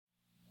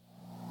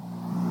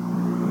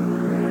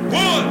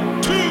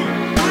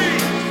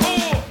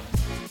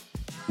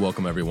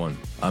Welcome, everyone.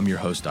 I'm your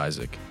host,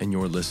 Isaac, and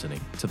you're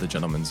listening to the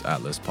Gentleman's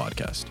Atlas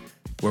podcast,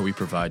 where we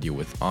provide you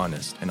with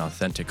honest and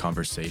authentic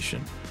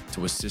conversation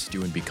to assist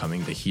you in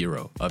becoming the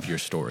hero of your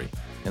story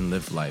and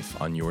live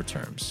life on your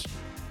terms.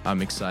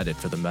 I'm excited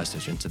for the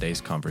message in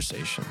today's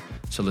conversation,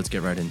 so let's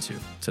get right into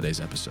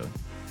today's episode.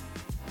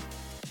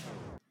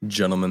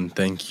 Gentlemen,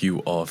 thank you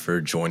all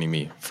for joining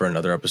me for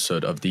another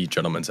episode of the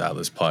Gentleman's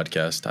Atlas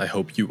podcast. I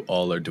hope you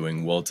all are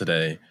doing well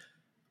today.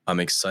 I'm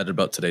excited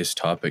about today's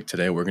topic.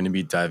 Today, we're going to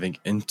be diving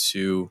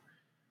into,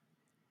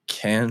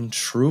 can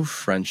true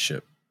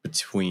friendship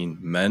between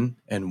men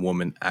and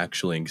women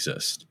actually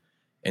exist?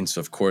 And so,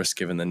 of course,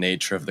 given the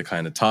nature of the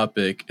kind of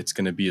topic, it's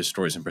going to be a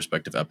stories and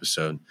perspective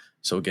episode.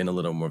 So again, a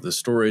little more of the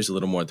stories, a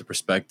little more of the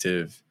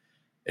perspective,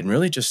 and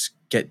really just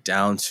get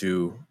down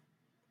to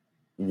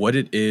what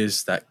it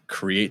is that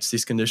creates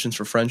these conditions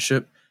for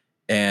friendship,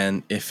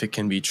 and if it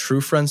can be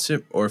true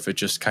friendship or if it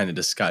just kind of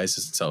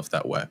disguises itself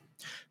that way.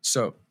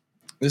 So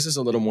this is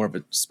a little more of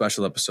a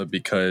special episode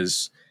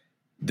because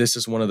this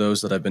is one of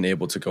those that I've been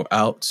able to go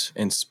out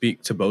and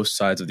speak to both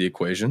sides of the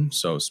equation.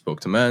 So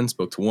spoke to men,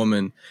 spoke to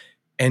women,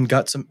 and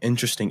got some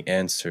interesting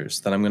answers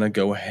that I'm going to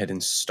go ahead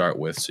and start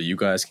with so you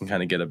guys can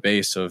kind of get a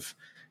base of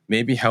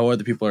maybe how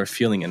other people are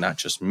feeling and not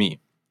just me.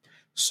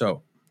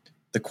 So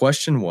the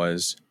question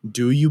was,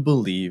 do you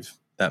believe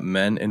that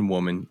men and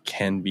women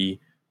can be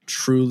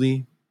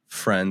truly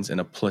friends in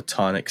a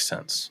platonic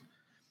sense?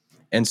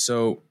 And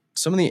so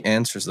some of the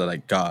answers that I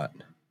got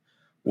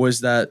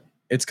was that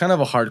it's kind of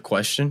a hard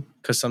question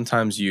because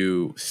sometimes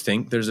you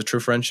think there's a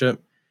true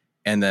friendship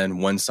and then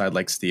one side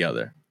likes the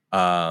other.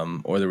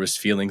 Or there was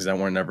feelings that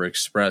weren't ever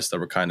expressed that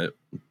were kind of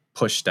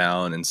pushed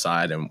down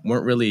inside and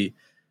weren't really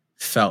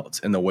felt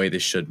in the way they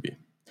should be.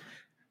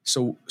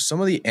 So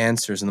some of the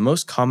answers, and the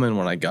most common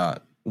one I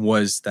got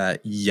was that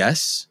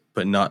yes,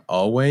 but not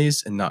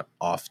always and not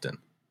often.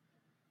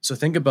 So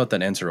think about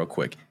that answer real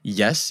quick.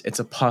 Yes, it's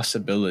a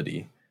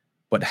possibility,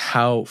 but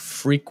how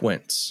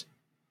frequent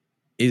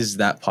is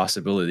that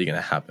possibility going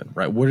to happen,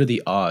 right? What are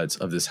the odds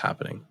of this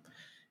happening?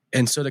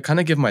 And so to kind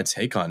of give my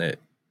take on it,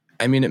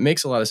 I mean, it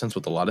makes a lot of sense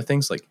with a lot of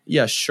things. Like,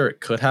 yeah, sure, it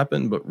could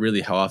happen, but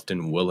really, how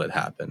often will it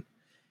happen?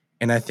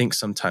 And I think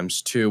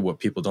sometimes, too, what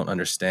people don't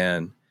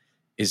understand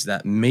is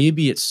that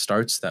maybe it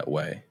starts that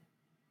way,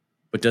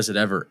 but does it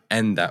ever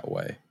end that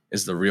way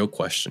is the real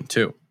question,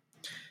 too.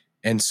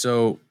 And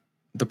so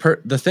the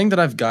thing that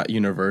I've got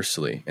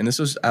universally, and this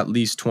was at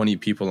least 20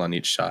 people on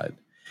each side,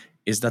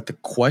 is that the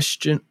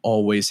question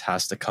always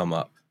has to come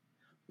up.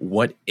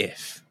 What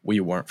if we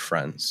weren't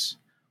friends?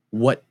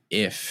 What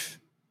if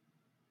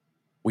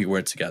we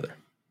weren't together?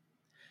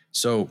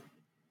 So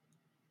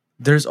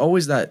there's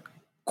always that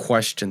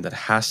question that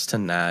has to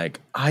nag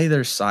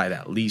either side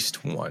at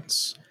least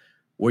once,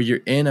 where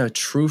you're in a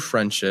true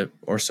friendship,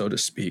 or so to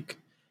speak,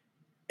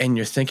 and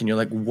you're thinking, you're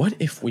like, what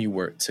if we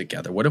were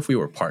together? What if we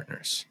were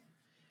partners?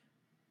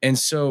 And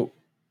so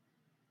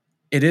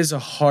it is a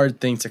hard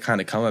thing to kind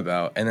of come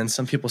about, and then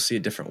some people see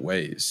it different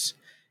ways.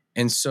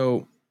 And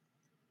so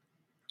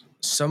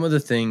some of the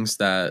things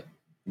that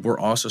were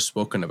also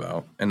spoken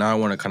about, and now I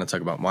want to kind of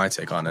talk about my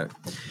take on it,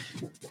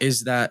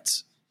 is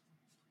that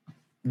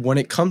when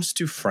it comes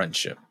to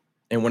friendship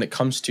and when it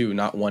comes to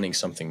not wanting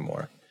something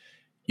more,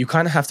 you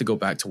kind of have to go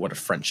back to what a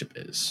friendship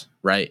is,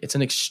 right? It's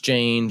an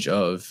exchange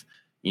of,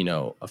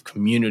 of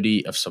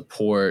community, of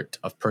support,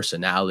 of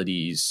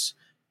personalities.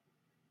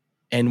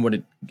 And what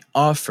it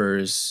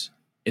offers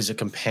is a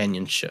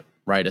companionship,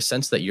 right? A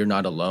sense that you're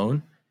not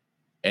alone,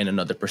 and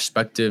another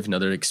perspective,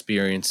 another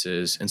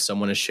experiences, and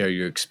someone to share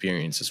your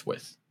experiences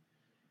with.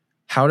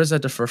 How does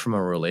that differ from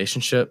a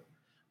relationship?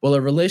 Well, a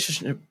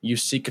relationship, you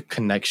seek a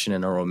connection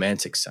in a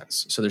romantic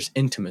sense. So there's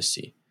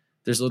intimacy,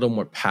 there's a little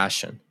more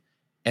passion,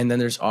 and then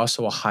there's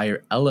also a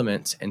higher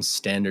element and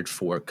standard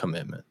for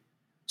commitment.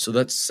 So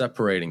that's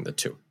separating the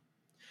two.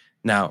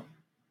 Now,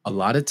 a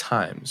lot of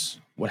times,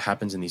 what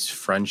happens in these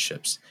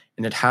friendships,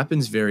 and it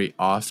happens very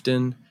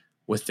often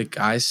with the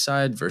guy's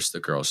side versus the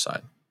girl's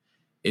side,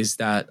 is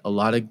that a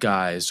lot of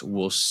guys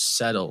will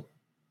settle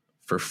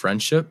for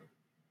friendship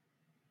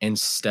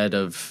instead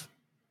of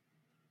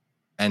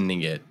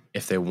ending it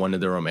if they wanted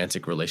the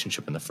romantic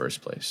relationship in the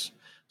first place.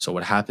 So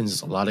what happens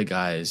is a lot of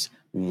guys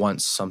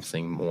want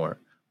something more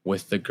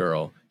with the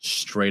girl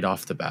straight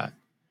off the bat,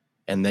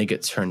 and they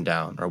get turned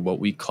down, or what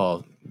we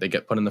call, they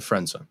get put in the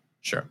friend zone.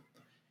 Sure.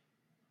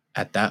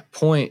 At that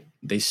point,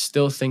 they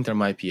still think there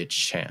might be a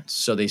chance.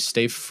 So they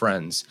stay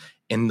friends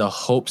in the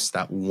hopes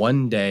that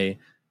one day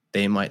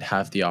they might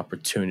have the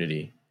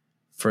opportunity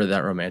for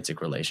that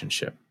romantic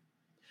relationship.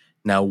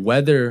 Now,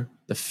 whether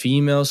the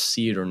females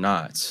see it or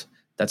not,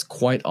 that's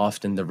quite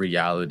often the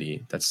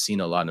reality that's seen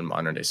a lot in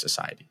modern day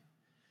society.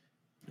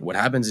 What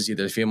happens is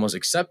either the females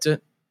accept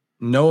it,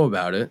 know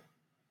about it,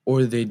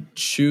 or they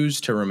choose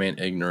to remain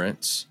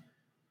ignorant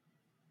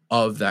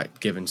of that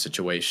given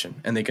situation,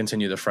 and they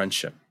continue the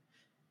friendship.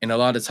 And a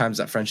lot of times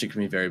that friendship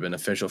can be very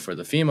beneficial for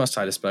the female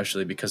side,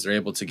 especially because they're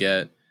able to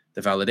get the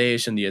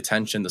validation, the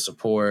attention, the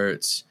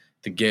support,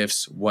 the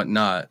gifts,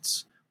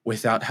 whatnot,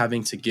 without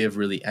having to give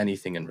really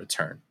anything in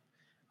return.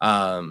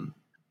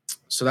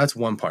 So that's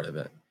one part of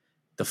it.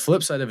 The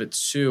flip side of it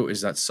too is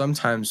that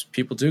sometimes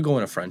people do go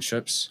into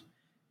friendships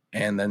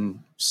and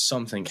then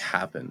something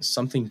happens,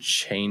 something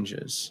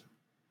changes,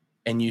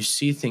 and you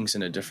see things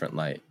in a different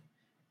light.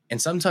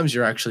 And sometimes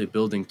you're actually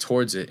building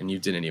towards it and you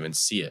didn't even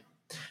see it.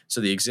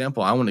 So the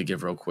example I want to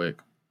give real quick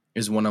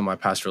is one of my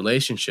past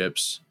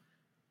relationships.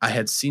 I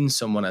had seen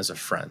someone as a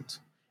friend,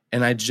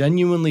 and I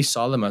genuinely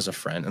saw them as a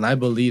friend, and I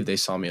believe they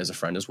saw me as a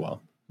friend as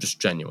well, just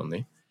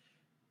genuinely.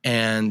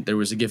 And there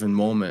was a given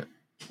moment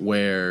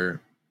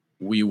where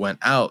we went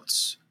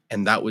out,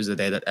 and that was the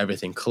day that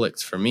everything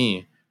clicked for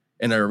me.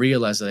 And I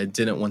realized that I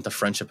didn't want the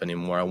friendship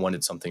anymore. I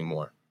wanted something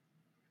more.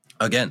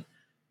 Again,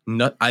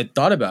 I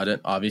thought about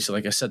it. Obviously,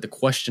 like I said, the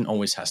question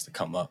always has to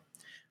come up.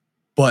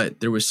 But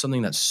there was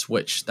something that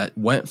switched, that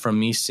went from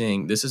me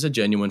saying, this is a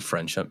genuine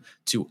friendship,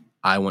 to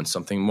I want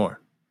something more.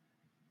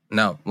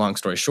 Now, long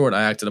story short,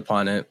 I acted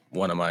upon it.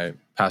 One of my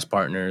past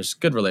partners,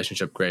 good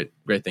relationship, great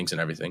things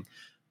and everything.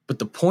 But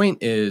the point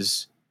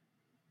is,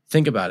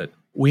 think about it.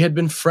 We had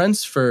been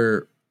friends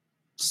for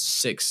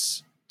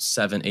 6,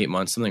 7, 8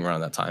 months, something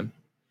around that time.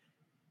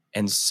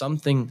 And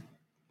something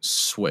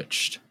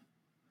switched.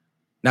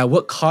 Now,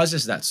 what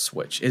causes that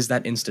switch? Is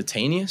that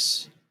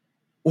instantaneous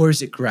or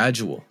is it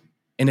gradual?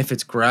 And if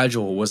it's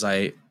gradual, was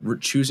I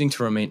choosing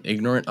to remain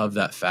ignorant of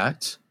that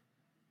fact?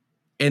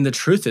 And the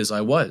truth is,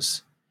 I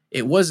was.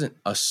 It wasn't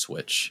a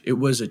switch, it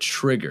was a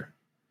trigger.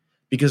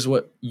 Because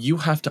what you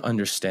have to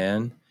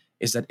understand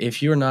is that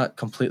if you're not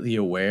completely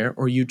aware,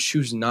 or you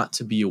choose not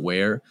to be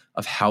aware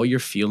of how you're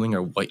feeling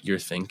or what you're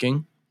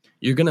thinking,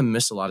 you're going to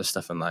miss a lot of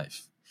stuff in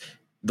life.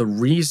 The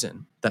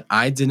reason that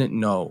I didn't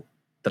know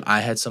that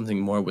I had something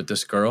more with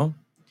this girl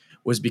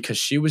was because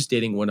she was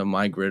dating one of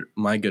my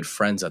good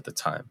friends at the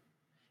time.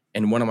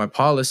 And one of my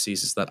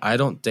policies is that I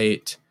don't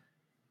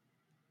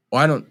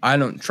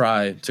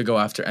try to go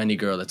after any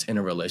girl that's in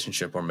a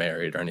relationship or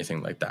married or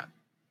anything like that.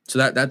 So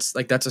that's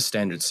a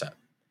standard set.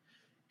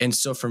 And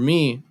so for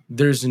me,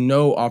 there's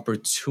no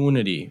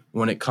opportunity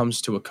when it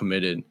comes to a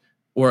committed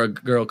or a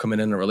girl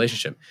committed in a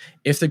relationship.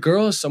 If the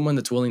girl is someone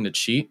that's willing to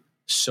cheat,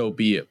 so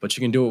be it. But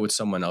you can do it with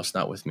someone else,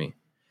 not with me.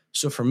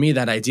 So for me,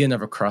 that idea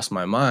never crossed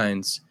my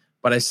mind,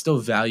 but I still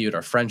valued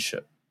our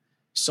friendship.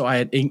 So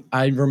I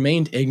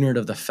remained ignorant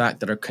of the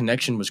fact that our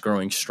connection was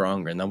growing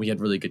stronger and that we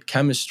had really good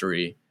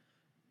chemistry,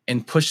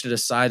 and pushed it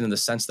aside in the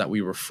sense that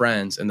we were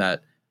friends and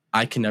that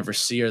I can never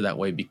see her that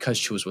way because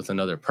she was with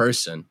another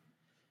person.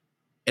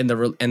 And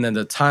then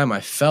the time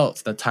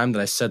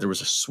that I said there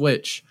was a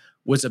switch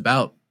was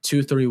about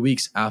 2-3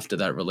 weeks after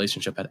that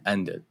relationship had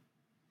ended.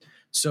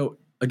 So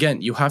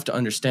again, you have to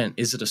understand,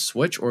 is it a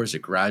switch or is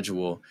it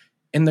gradual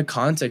in the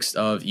context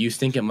of you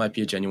think it might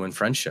be a genuine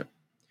friendship?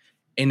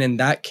 And in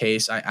that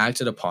case, I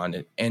acted upon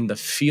it and the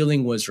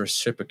feeling was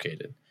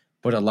reciprocated.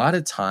 But a lot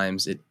of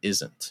times it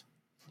isn't.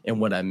 And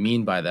what I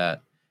mean by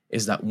that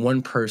is that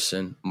one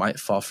person might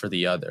fall for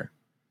the other.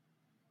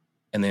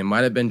 And they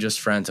might have been just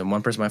friends, and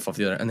one person might fall for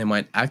the other, and they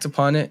might act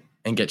upon it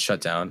and get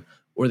shut down,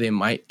 or they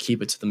might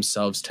keep it to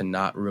themselves to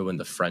not ruin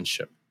the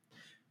friendship.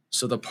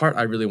 So the part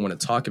I really want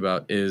to talk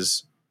about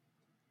is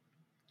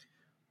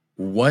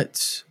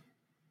what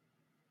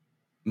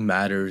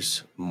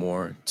matters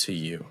more to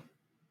you.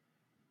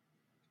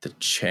 The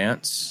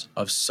chance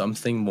of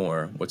something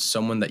more with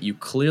someone that you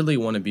clearly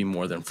want to be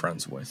more than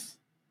friends with,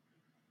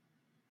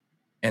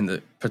 and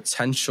the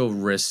potential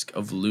risk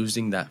of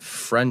losing that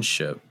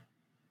friendship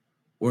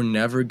or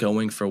never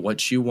going for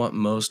what you want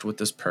most with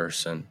this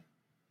person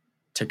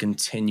to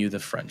continue the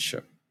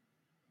friendship.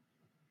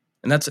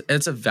 And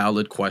it's a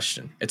valid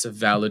question. It's a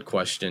valid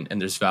question, and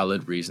there's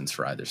valid reasons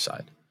for either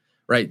side,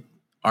 right?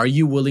 Are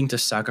you willing to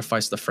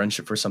sacrifice the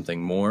friendship for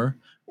something more,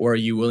 or are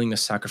you willing to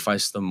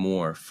sacrifice the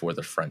more for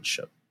the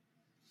friendship?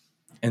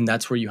 And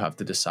that's where you have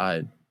to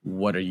decide,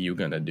 what are you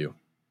going to do?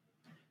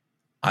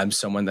 I'm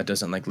someone that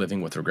doesn't like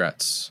living with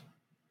regrets.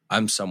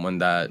 I'm someone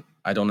that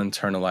I don't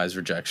internalize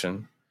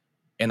rejection.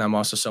 And I'm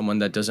also someone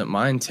that doesn't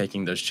mind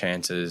taking those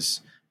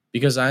chances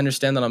because I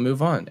understand that I'll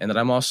move on, and that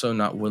I'm also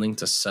not willing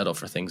to settle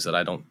for things that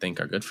I don't think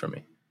are good for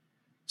me.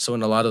 So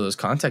in a lot of those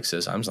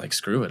contexts, I'm like,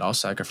 screw it. I'll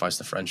sacrifice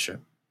the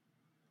friendship.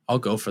 I'll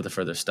go for the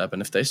further step.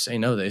 And if they say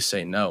no, they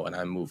say no, and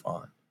I move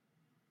on.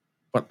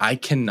 But I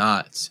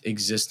cannot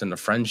exist in a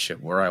friendship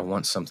where I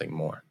want something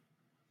more.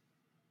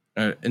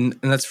 And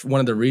that's one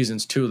of the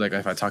reasons too, like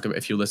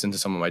if you listen to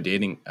some of my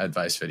dating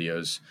advice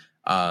videos,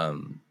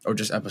 or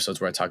just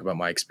episodes where I talk about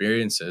my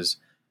experiences,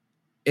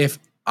 if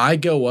I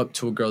go up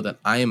to a girl that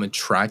I am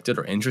attracted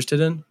or interested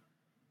in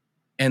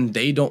and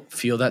they don't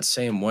feel that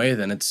same way,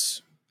 then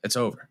it's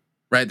over,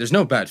 right? There's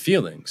no bad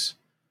feelings,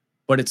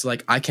 but it's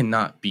like, I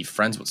cannot be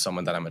friends with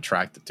someone that I'm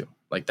attracted to.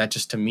 Like, that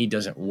just to me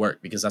doesn't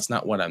work because that's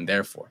not what I'm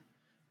there for.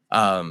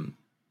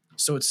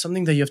 So it's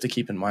something that you have to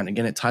keep in mind.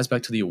 Again, it ties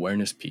back to the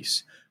awareness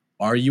piece.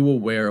 Are you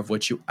aware of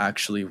what you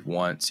actually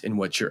want and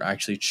what you're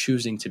actually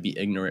choosing to be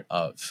ignorant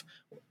of?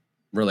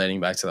 Relating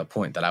back to the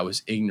point that I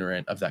was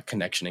ignorant of that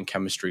connection and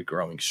chemistry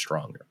growing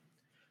stronger.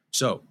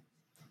 So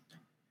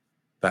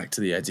back to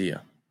the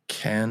idea.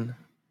 Can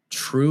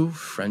true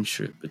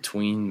friendship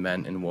between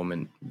men and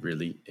women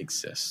really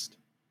exist?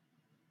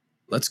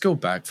 let's go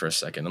back for a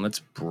second and let's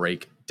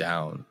break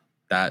down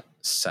that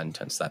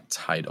sentence, that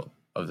title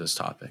of this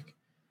topic.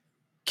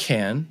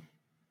 Can,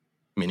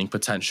 meaning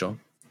potential,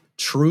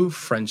 true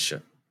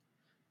friendship,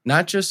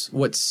 not just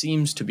what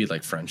seems to be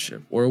like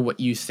friendship or what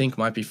you think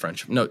might be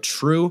friendship. No,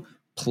 true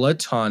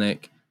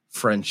platonic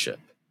friendship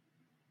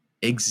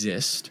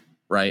exist,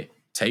 right?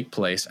 Take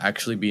place,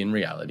 actually be in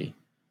reality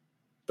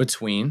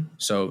between,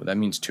 so that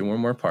means two or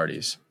more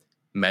parties,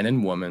 men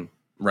and women,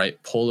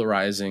 right?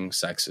 Polarizing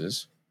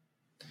sexes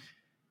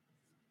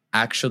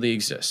actually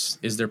exists.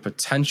 Is there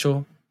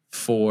potential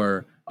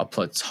for a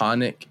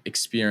platonic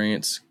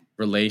experience,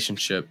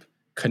 relationship,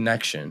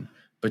 connection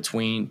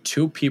between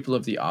two people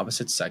of the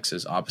opposite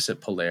sexes, opposite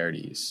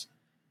polarities,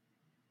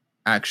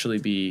 actually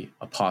be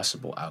a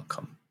possible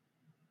outcome?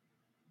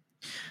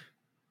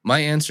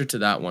 My answer to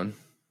that one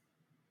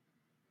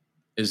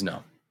is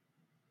no.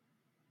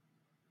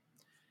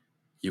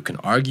 You can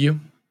argue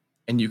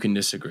and you can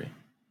disagree,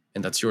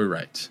 and that's your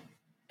right.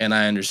 And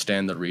I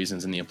understand the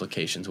reasons and the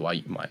implications why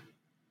you might.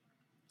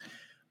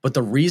 But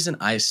the reason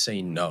I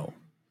say no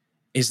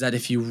is that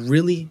if you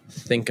really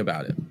think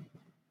about it,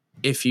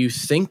 if you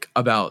think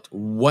about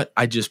what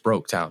I just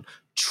broke down,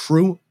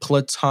 true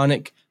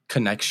platonic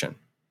connection,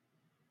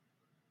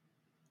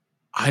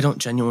 I don't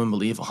genuinely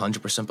believe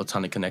 100%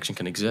 platonic connection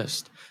can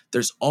exist.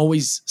 There's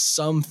always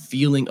some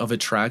feeling of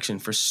attraction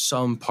for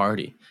some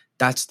party.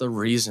 That's the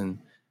reason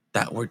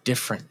that we're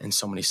different in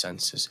so many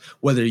senses.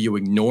 Whether you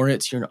ignore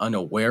it, you're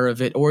unaware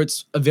of it, or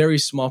it's a very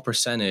small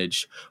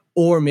percentage,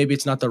 or maybe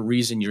it's not the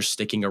reason you're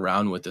sticking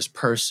around with this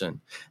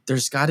person.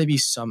 There's got to be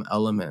some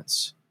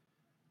elements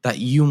that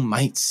you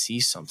might see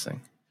something.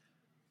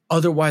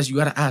 Otherwise, you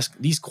got to ask,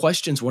 these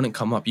questions wouldn't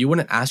come up. You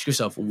wouldn't ask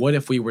yourself, what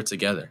if we were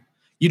together?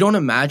 You don't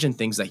imagine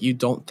things that you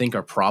don't think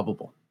are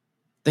probable.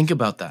 Think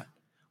about that.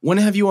 When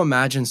have you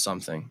imagined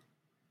something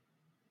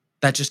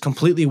that just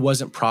completely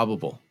wasn't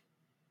probable,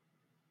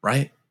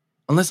 right?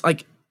 Unless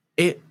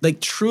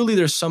truly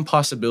there's some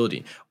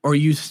possibility, or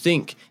you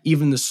think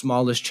even the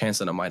smallest chance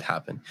that it might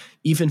happen.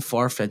 Even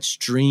far-fetched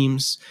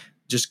dreams,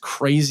 just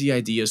crazy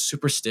ideas,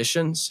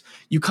 superstitions,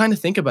 you kind of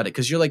think about it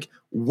because you're like,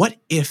 what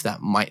if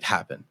that might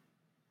happen?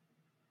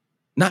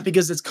 Not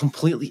because it's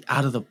completely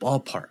out of the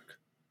ballpark,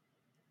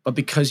 but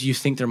because you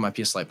think there might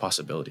be a slight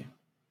possibility.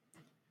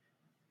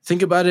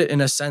 Think about it in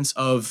a sense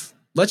of,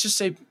 let's just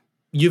say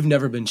you've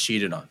never been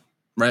cheated on,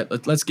 right?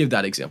 Let's give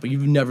that example.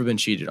 You've never been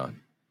cheated on,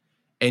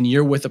 and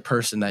you're with a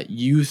person that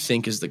you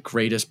think is the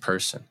greatest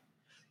person.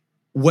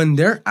 When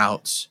they're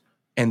out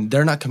and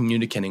they're not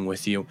communicating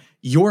with you,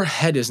 your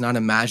head is not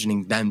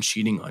imagining them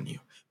cheating on you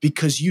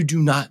because you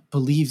do not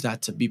believe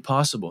that to be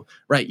possible,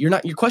 right? Your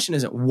question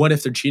isn't, what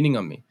if they're cheating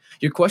on me?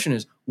 Your question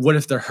is, what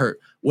if they're hurt?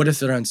 What if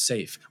they're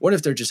unsafe? What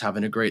if they're just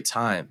having a great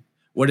time?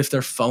 What if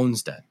their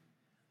phone's dead?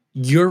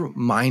 Your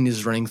mind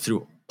is running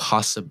through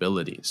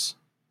possibilities.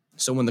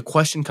 So when the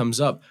question comes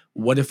up,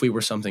 what if we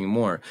were something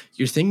more?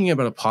 You're thinking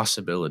about a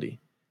possibility.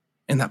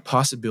 And that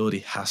possibility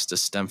has to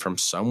stem from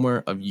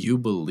somewhere of you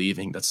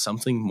believing that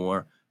something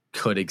more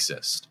could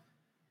exist.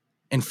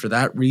 And for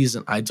that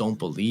reason, I don't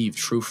believe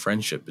true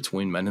friendship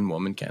between men and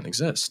women can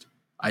exist.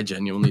 I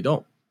genuinely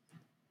don't.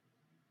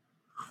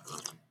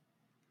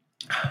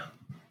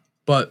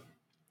 But,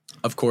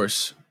 of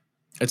course,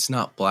 it's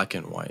not black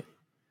and white.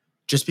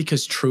 Just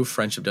because true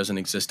friendship doesn't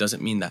exist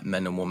doesn't mean that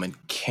men and women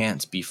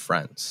can't be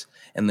friends.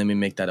 And let me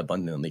make that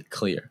abundantly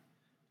clear.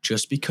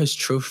 Just because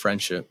true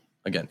friendship,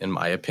 again, in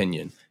my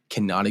opinion,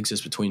 cannot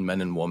exist between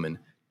men and women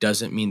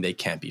doesn't mean they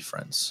can't be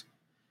friends.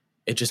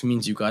 It just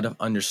means you got to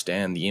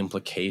understand the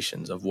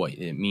implications of what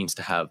it means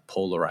to have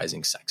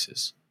polarizing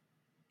sexes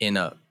in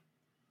a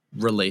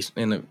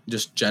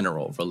just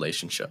general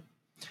relationship.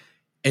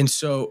 And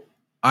so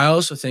I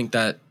also think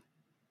that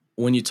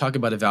when you talk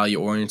about a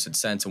value-oriented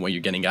sense and what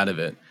you're getting out of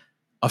it,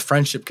 a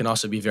friendship can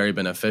also be very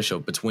beneficial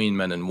between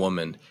men and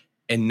women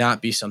and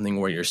not be something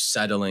where you're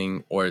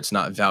settling or it's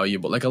not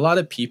valuable. Like a lot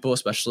of people,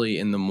 especially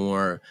in the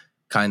more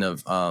kind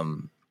of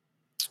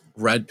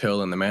red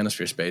pill in the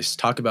manosphere space,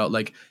 talk about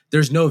like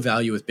there's no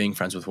value with being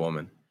friends with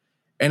women.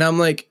 And I'm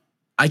like,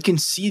 I can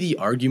see the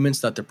arguments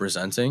that they're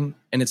presenting,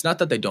 and it's not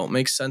that they don't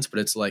make sense, but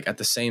it's like at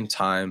the same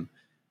time,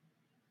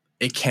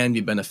 it can be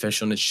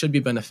beneficial, and it should be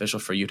beneficial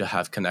for you to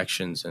have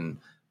connections and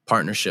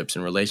partnerships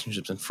and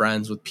relationships and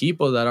friends with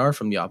people that are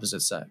from the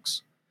opposite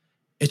sex.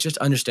 It's just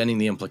understanding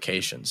the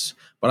implications.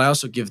 But I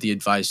also give the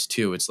advice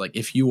too. It's like,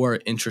 if you are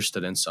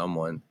interested in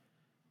someone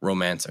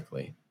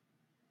romantically,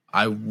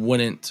 I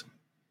wouldn't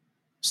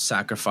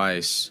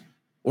sacrifice,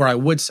 or I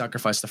would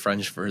sacrifice the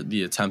friendship for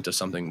the attempt of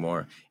something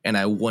more, and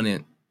I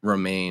wouldn't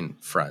remain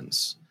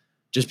friends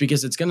just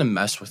because it's going to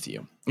mess with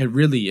you. It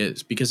really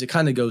is, because it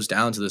kind of goes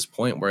down to this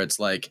point where it's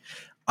like,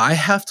 I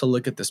have to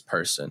look at this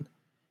person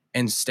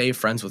and stay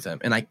friends with him,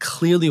 and I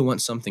clearly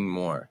want something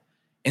more.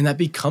 And that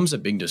becomes a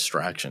big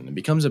distraction. It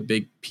becomes a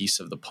big piece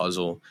of the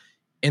puzzle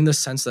in the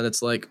sense that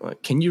it's like,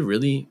 can you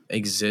really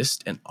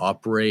exist and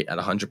operate at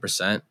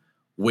 100%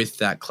 with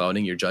that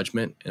clouding your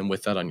judgment and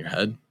with that on your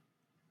head?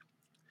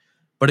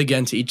 But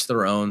again, to each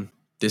their own.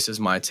 This is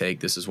my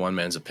take. This is one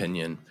man's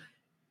opinion.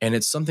 And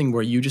it's something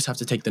where you just have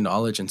to take the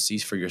knowledge and see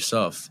for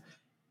yourself,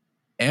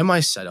 am I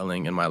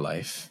settling in my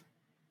life?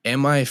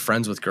 Am I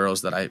friends with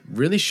girls that I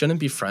really shouldn't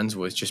be friends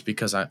with just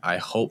because I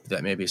hope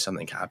that maybe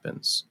something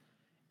happens?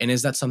 And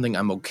is that something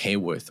I'm okay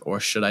with, or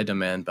should I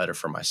demand better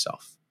for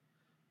myself?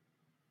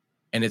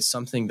 And it's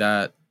something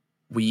that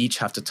we each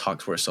have to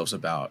talk to ourselves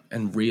about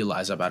and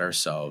realize about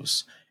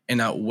ourselves and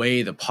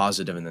outweigh the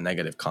positive and the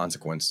negative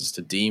consequences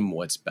to deem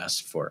what's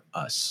best for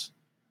us.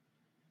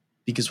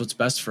 Because what's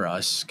best for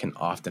us can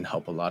often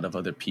help a lot of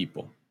other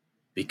people.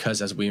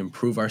 Because as we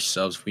improve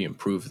ourselves, we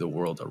improve the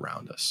world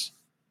around us.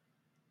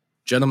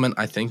 Gentlemen,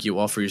 I thank you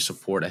all for your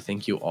support. I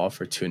thank you all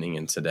for tuning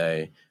in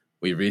today.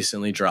 We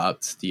recently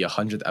dropped the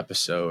 100th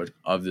episode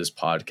of this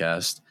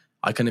podcast.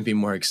 I couldn't be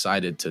more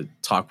excited to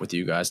talk with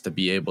you guys, to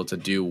be able to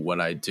do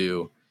what I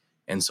do.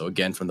 And so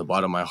again, from the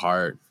bottom of my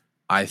heart,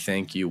 I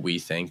thank you. We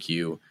thank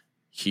you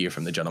here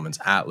from the Gentleman's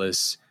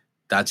Atlas.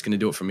 That's going to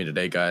do it for me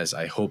today, guys.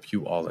 I hope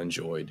you all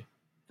enjoyed.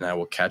 And I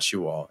will catch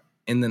you all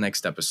in the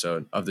next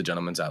episode of the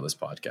Gentleman's Atlas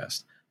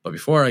podcast. But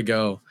before I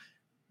go,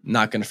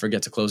 not going to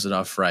forget to close it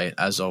off right.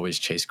 As always,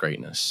 chase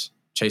greatness,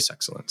 chase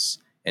excellence,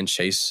 and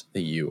chase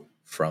the you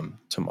from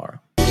tomorrow.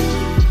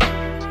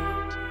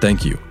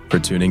 Thank you for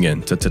tuning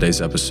in to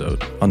today's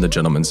episode on the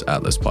Gentleman's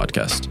Atlas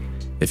podcast.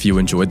 If you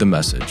enjoyed the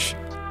message,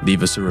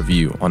 leave us a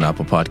review on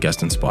Apple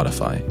Podcasts and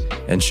Spotify,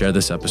 and share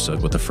this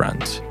episode with a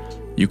friend.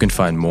 You can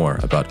find more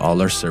about all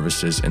our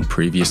services and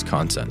previous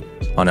content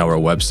on our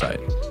website,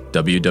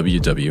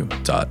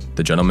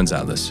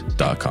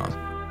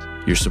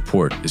 www.thegentleman'satlas.com. Your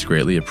support is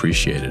greatly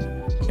appreciated,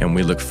 and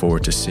we look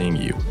forward to seeing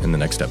you in the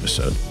next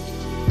episode.